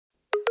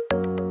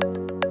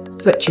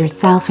Put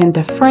yourself in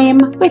the frame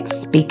with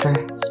Speaker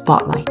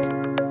Spotlight.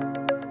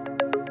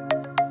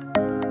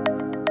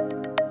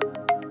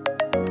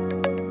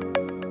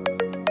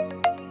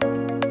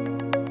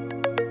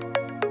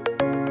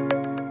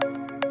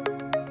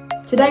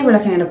 Today we're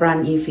looking at a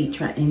brand new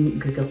feature in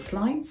Google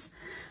Slides,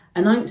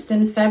 announced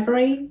in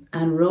February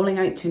and rolling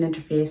out to an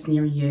interface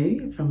near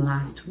you from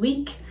last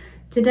week.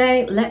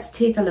 Today, let's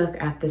take a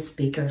look at the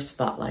Speaker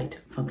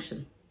Spotlight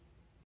function.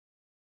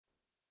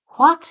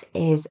 What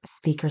is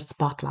Speaker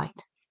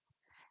Spotlight?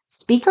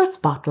 Speaker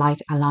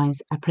Spotlight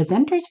allows a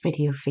presenter's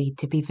video feed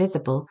to be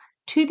visible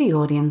to the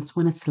audience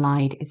when a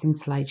slide is in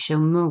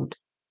slideshow mode.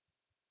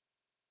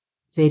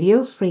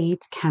 Video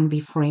feeds can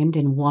be framed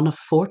in one of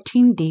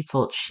 14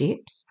 default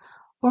shapes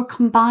or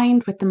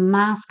combined with the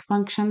mask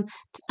function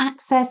to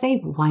access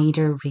a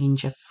wider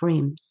range of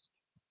frames.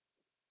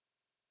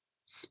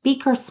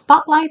 Speaker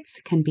spotlights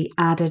can be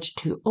added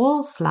to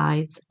all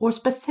slides or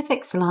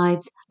specific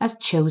slides as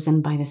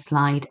chosen by the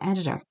slide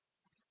editor.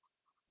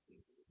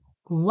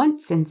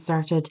 Once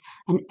inserted,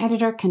 an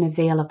editor can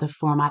avail of the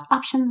Format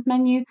Options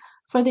menu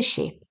for the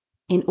shape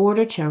in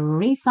order to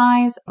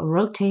resize,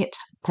 rotate,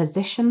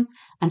 position,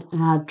 and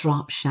add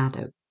drop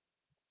shadow.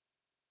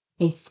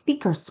 A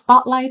speaker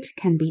spotlight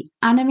can be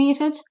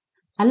animated,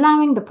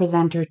 allowing the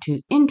presenter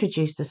to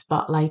introduce the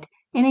spotlight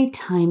in a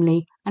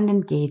timely and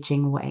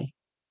engaging way.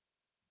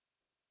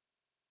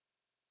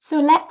 So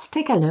let's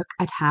take a look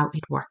at how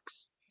it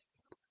works.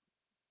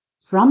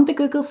 From the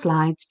Google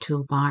Slides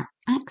toolbar,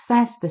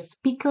 access the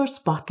Speaker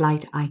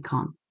Spotlight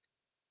icon.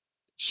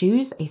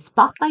 Choose a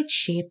spotlight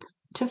shape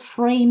to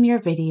frame your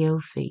video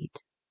feed.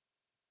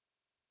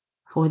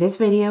 For this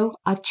video,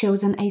 I've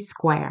chosen a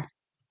square.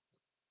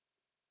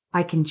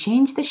 I can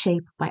change the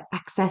shape by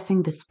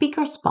accessing the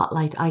Speaker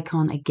Spotlight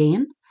icon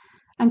again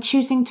and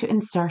choosing to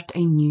insert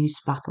a new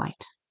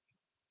spotlight.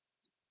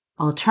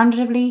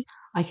 Alternatively,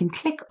 I can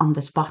click on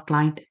the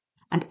spotlight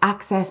and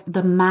access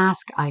the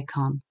mask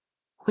icon,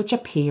 which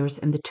appears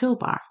in the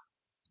toolbar.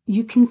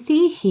 You can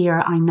see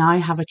here I now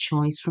have a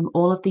choice from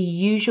all of the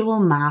usual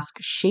mask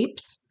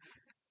shapes,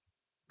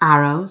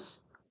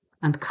 arrows,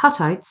 and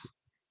cutouts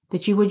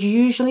that you would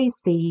usually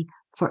see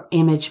for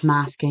image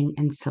masking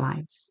in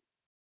slides.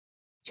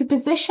 To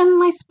position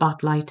my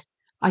spotlight,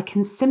 I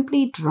can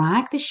simply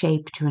drag the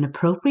shape to an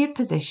appropriate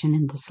position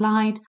in the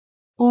slide,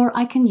 or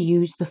I can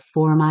use the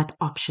Format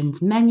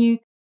Options menu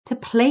to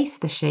place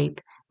the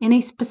shape in a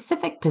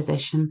specific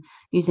position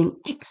using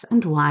X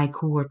and Y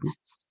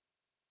coordinates.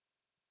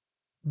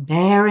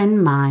 Bear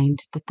in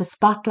mind that the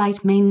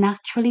spotlight may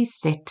naturally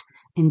sit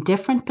in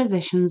different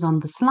positions on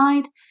the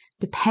slide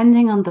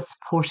depending on the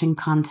supporting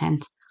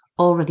content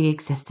already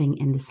existing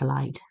in the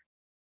slide.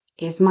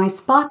 Is my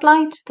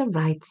spotlight the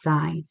right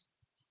size?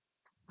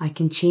 I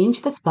can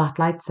change the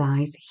spotlight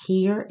size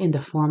here in the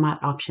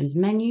Format Options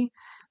menu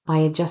by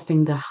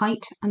adjusting the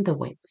height and the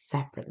width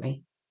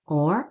separately,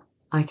 or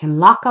I can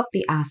lock up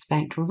the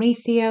aspect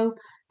ratio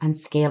and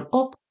scale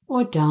up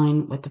or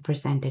down with the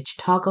percentage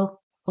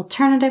toggle.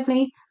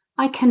 Alternatively,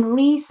 I can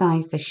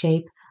resize the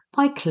shape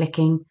by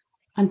clicking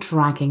and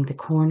dragging the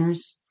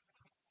corners.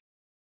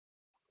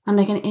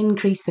 And I can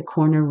increase the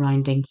corner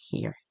rounding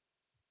here.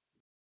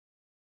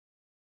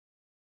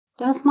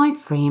 Does my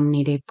frame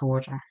need a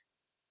border?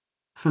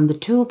 From the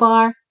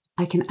toolbar,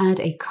 I can add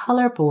a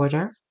color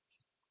border.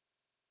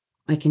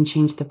 I can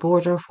change the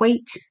border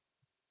weight.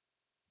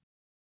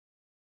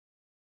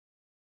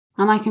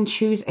 And I can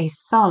choose a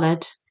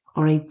solid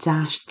or a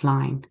dashed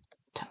line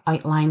to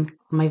outline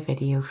my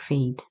video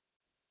feed.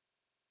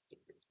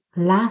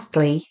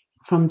 Lastly,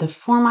 from the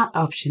Format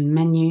Option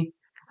menu,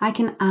 I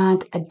can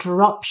add a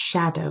drop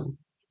shadow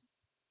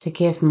to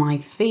give my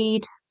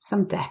feed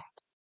some depth.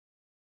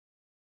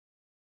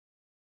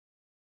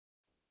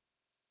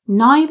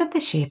 Now that the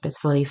shape is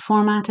fully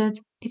formatted,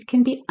 it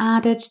can be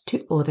added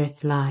to other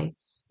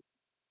slides.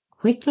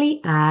 Quickly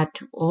add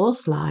to all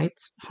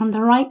slides from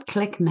the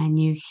right-click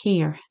menu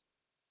here,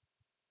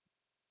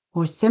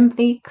 or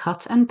simply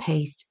cut and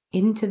paste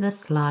into the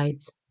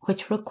slides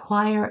which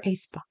require a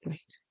spotlight.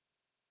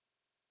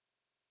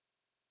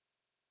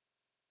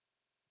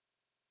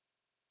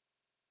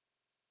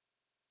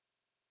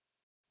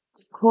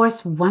 Of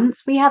course,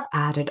 once we have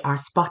added our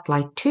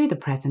spotlight to the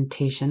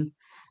presentation,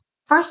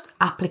 first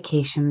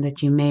application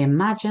that you may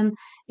imagine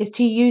is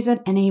to use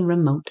it in a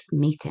remote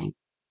meeting.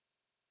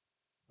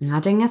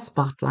 Adding a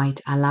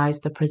spotlight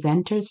allows the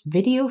presenter's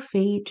video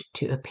feed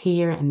to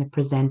appear in the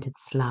presented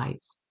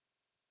slides.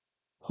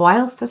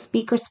 Whilst the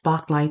speaker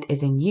spotlight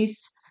is in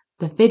use,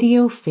 the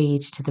video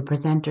feed to the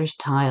presenter's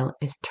tile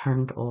is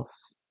turned off.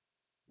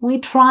 We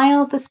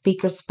trialed the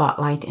speaker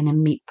spotlight in a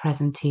Meet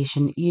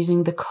presentation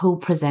using the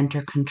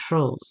co-presenter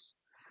controls.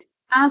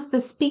 As the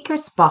speaker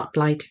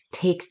spotlight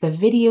takes the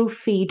video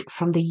feed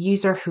from the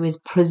user who is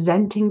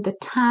presenting the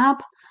tab,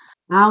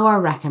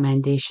 our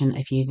recommendation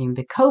of using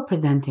the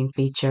co-presenting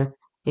feature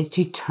is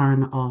to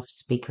turn off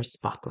speaker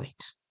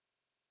spotlight.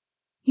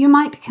 You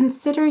might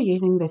consider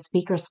using the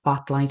speaker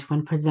spotlight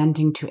when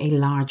presenting to a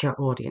larger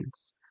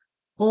audience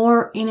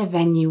or in a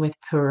venue with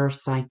poorer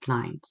sight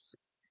lines.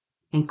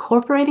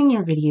 Incorporating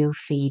your video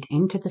feed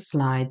into the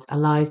slides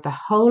allows the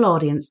whole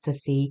audience to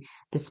see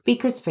the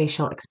speaker's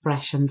facial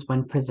expressions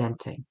when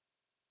presenting.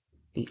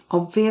 The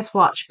obvious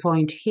watch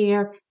point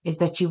here is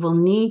that you will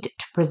need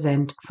to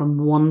present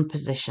from one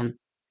position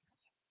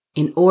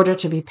in order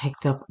to be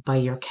picked up by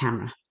your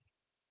camera.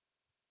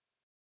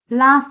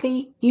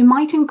 Lastly, you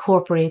might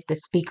incorporate the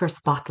speaker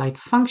spotlight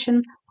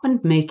function when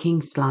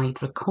making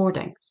slide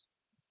recordings.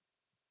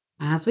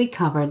 As we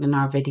covered in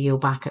our video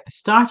back at the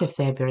start of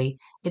February,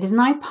 it is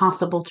now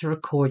possible to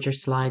record your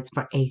slides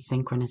for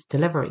asynchronous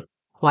delivery.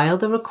 While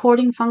the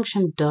recording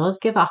function does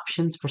give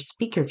options for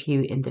speaker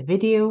view in the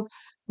video,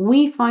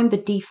 we find the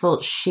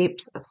default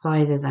shapes,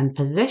 sizes and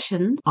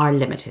positions are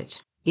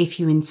limited. If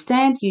you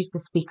instead use the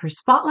speaker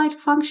spotlight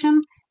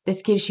function,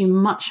 this gives you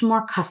much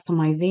more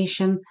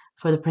customization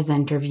for the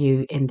presenter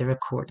view in the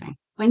recording.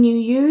 When you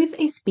use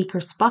a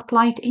speaker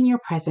spotlight in your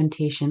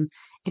presentation,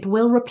 it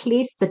will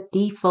replace the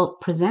default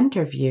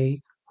presenter view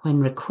when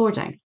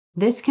recording.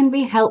 This can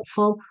be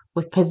helpful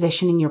with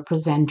positioning your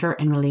presenter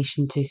in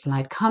relation to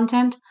slide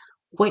content,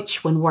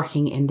 which when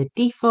working in the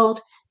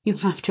default, you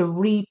have to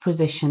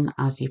reposition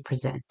as you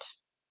present.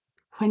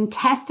 When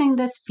testing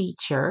this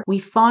feature, we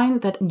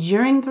found that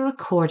during the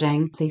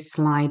recording of a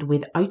slide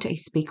without a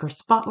speaker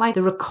spotlight,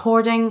 the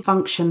recording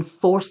function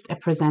forced a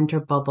presenter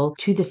bubble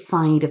to the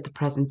side of the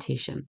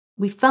presentation.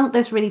 We felt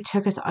this really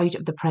took us out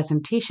of the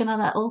presentation a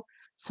little,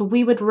 so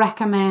we would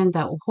recommend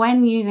that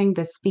when using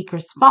the speaker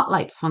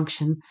spotlight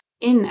function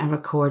in a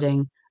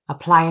recording,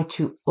 apply it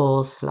to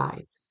all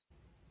slides.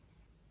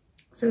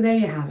 So there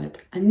you have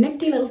it, a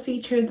nifty little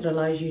feature that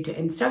allows you to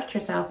insert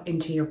yourself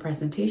into your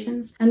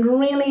presentations and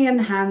really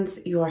enhance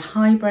your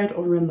hybrid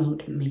or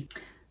remote meeting.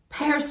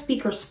 Pair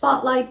speaker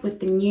spotlight with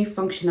the new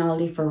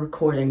functionality for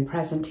recording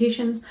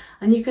presentations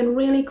and you can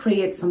really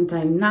create some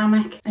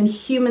dynamic and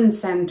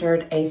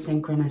human-centered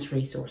asynchronous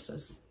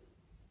resources.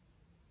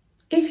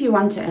 If you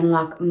want to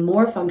unlock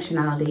more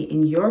functionality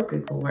in your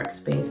Google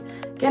Workspace,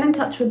 get in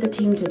touch with the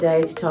team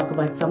today to talk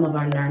about some of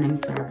our learning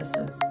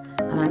services.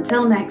 And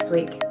until next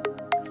week,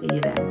 see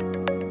you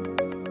then.